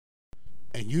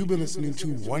and you've been listening to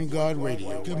One God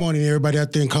Radio. Good morning, everybody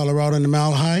out there in Colorado and the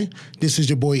Mile High. This is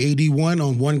your boy AD1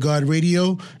 on One God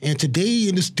Radio, and today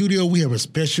in the studio we have a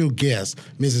special guest,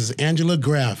 Mrs. Angela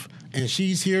Graft. And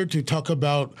she's here to talk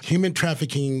about human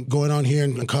trafficking going on here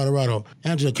in Colorado.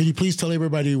 Angela, could you please tell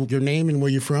everybody your name and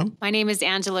where you're from? My name is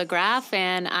Angela Graff,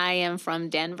 and I am from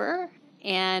Denver.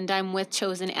 And I'm with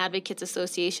Chosen Advocates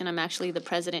Association. I'm actually the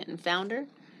president and founder.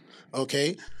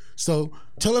 Okay. So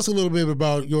tell us a little bit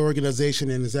about your organization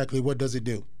and exactly what does it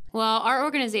do? Well, our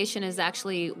organization is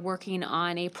actually working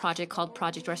on a project called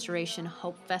Project Restoration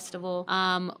Hope Festival.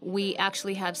 We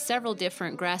actually have several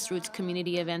different grassroots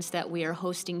community events that we are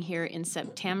hosting here in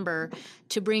September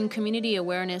to bring community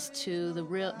awareness to the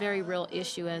very real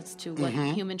issue as to what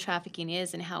human trafficking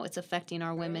is and how it's affecting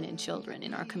our women and children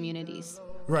in our communities.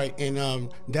 Right, and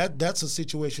that's a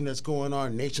situation that's going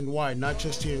on nationwide, not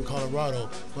just here in Colorado,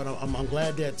 but I'm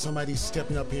glad that somebody's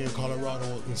stepping up here in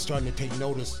Colorado and starting to take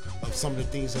notice of some of the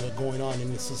things that are going on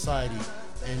in the society.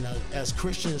 And as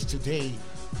Christians today,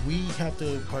 we have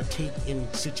to partake in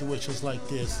situations like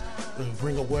this and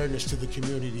bring awareness to the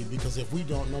community, because if we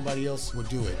don't, nobody else will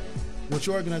do it. What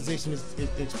your organization is,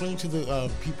 explain to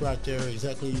the people out there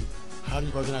exactly how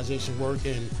the organization work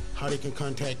and how they can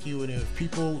contact you, and if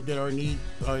people that are in need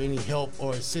or any help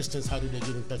or assistance, how do they get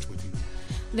in touch with you?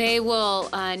 They will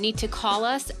need to call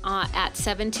us at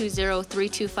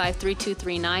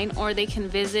 720-325-3239, or they can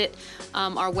visit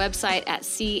our website at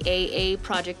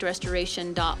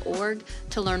caaprojectrestoration.org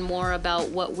to learn more about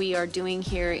what we are doing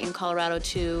here in Colorado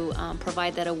to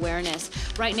provide that awareness.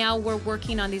 Right now, we're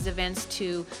working on these events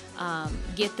to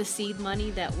get the seed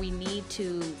money that we need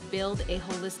to build a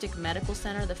holistic medical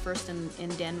center, the first in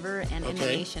Denver and in the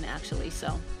nation, actually.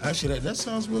 So actually, that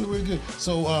sounds really, really good.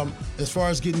 So as far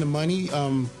as getting the money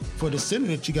for the center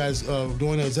that you guys are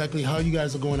doing, exactly how you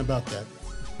guys are going about that?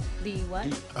 The what?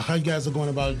 How you guys are going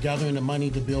about gathering the money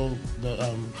to build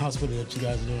the hospital that you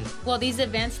guys are doing? Well, these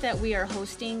events that we're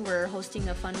hosting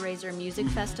a fundraiser music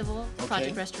festival,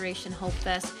 Project Restoration Hope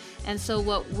Fest. And so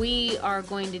what we are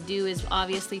going to do is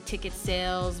obviously ticket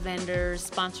sales, vendors,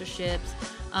 sponsorships.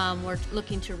 We're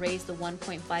looking to raise the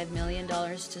 $1.5 million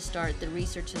to start the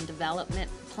research and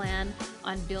development plan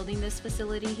on building this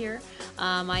facility here.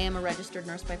 I am a registered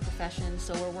nurse by profession,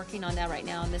 so we're working on that right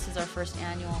now, and this is our first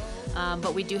annual.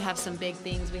 But we do have some big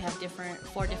things. We have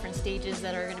 4 different stages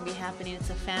that are going to be happening. It's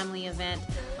a family event,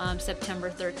 September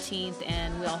 13th,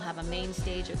 and we'll have a main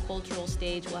stage, a cultural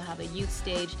stage, we'll have a youth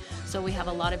stage. So we have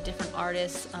a lot of different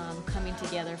artists coming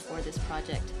together for this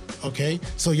project. Okay,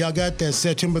 so y'all got that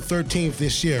September 13th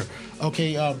this year.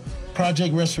 Okay,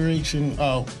 Project Restoration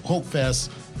Hope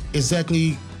Fest,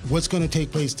 exactly what's going to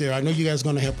take place there? I know you guys are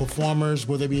going to have performers.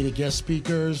 Will there be any guest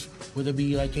speakers? Will there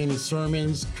be like any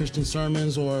sermons, Christian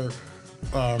sermons, or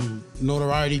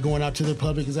notoriety going out to the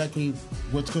public? Exactly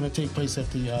what's going to take place at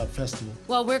the festival?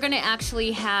 Well, we're going to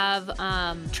actually have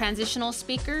transitional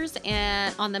speakers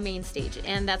on the main stage,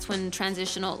 and that's when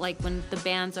when the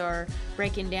bands are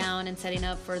breaking down and setting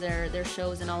up for their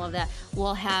shows and all of that.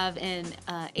 We'll have an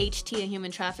HT, a human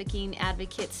trafficking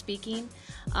advocate, speaking,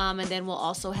 and then we'll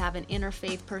also have an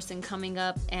interfaith person coming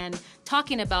up and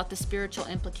talking about the spiritual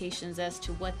implications as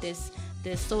to what this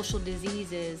social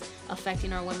disease is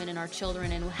affecting our women and our children,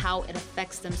 and how it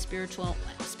affects them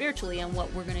spiritually, and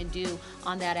what we're going to do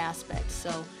on that aspect.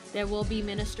 So there will be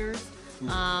ministers.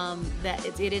 That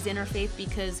it is interfaith,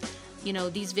 because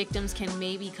these victims can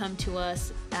maybe come to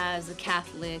us as a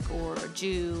Catholic or a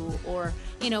Jew or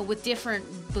with different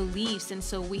beliefs, and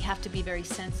so we have to be very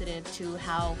sensitive to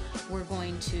how we're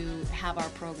going to have our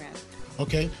program.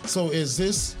 Okay, so is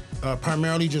this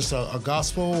primarily just a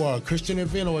gospel or a Christian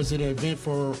event, or is it an event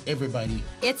for everybody?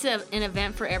 It's an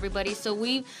event for everybody. So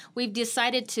we've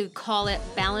decided to call it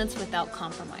Balance Without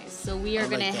Compromise. So we are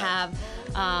going to have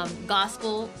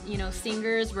gospel,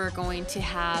 singers. We're going to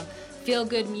have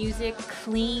feel-good music,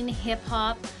 clean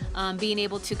hip-hop, being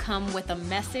able to come with a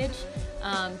message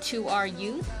to our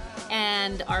youth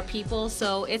and our people.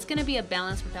 So it's going to be a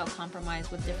balance without compromise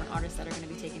with different artists that are going to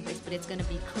be taking place, but it's going to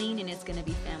be clean and it's going to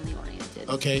be family-oriented.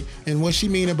 Okay, and what she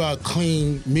mean about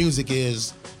clean music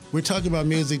is we're talking about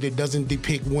music that doesn't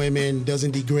depict women,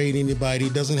 doesn't degrade anybody,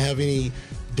 doesn't have any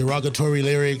derogatory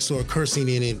lyrics or cursing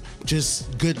in it,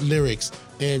 just good lyrics.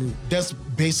 And that's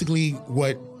basically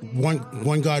what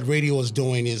One God Radio is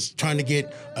doing, is trying to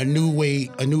get a new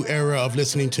era of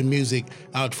listening to music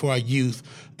out for our youth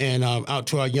and out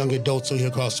to our young adults here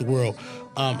across the world.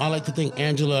 I'd like to thank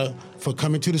Angela for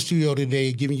coming to the studio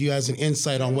today, giving you guys an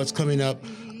insight on what's coming up.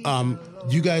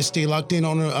 You guys stay locked in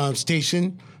on the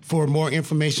station for more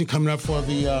information coming up for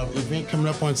the event coming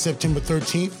up on September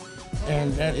 13th.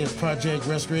 and that is Project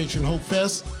Restoration Hope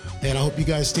Fest. And I hope you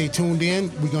guys stay tuned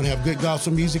in. We're going to have good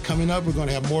gospel music coming up. We're going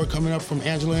to have more coming up from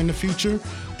Angela in the future.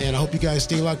 And I hope you guys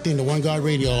stay locked in to One God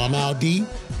Radio. I'm Al D,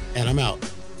 and I'm out.